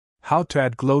How to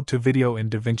add glow to video in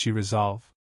Davinci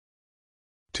Resolve.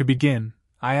 To begin,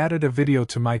 I added a video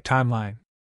to my timeline.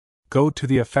 Go to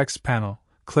the Effects panel,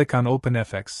 click on Open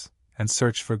FX, and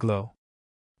search for glow.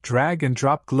 Drag and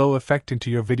drop glow effect into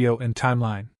your video in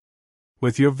timeline.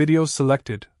 With your video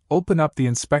selected, open up the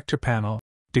Inspector panel,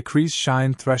 decrease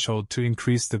shine threshold to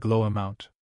increase the glow amount.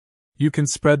 You can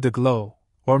spread the glow,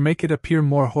 or make it appear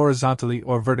more horizontally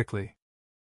or vertically.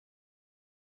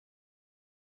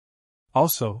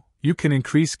 Also, you can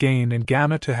increase gain and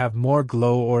gamma to have more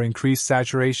glow or increase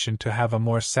saturation to have a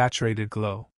more saturated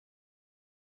glow.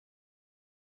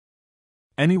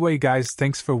 Anyway guys,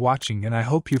 thanks for watching and I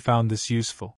hope you found this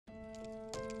useful.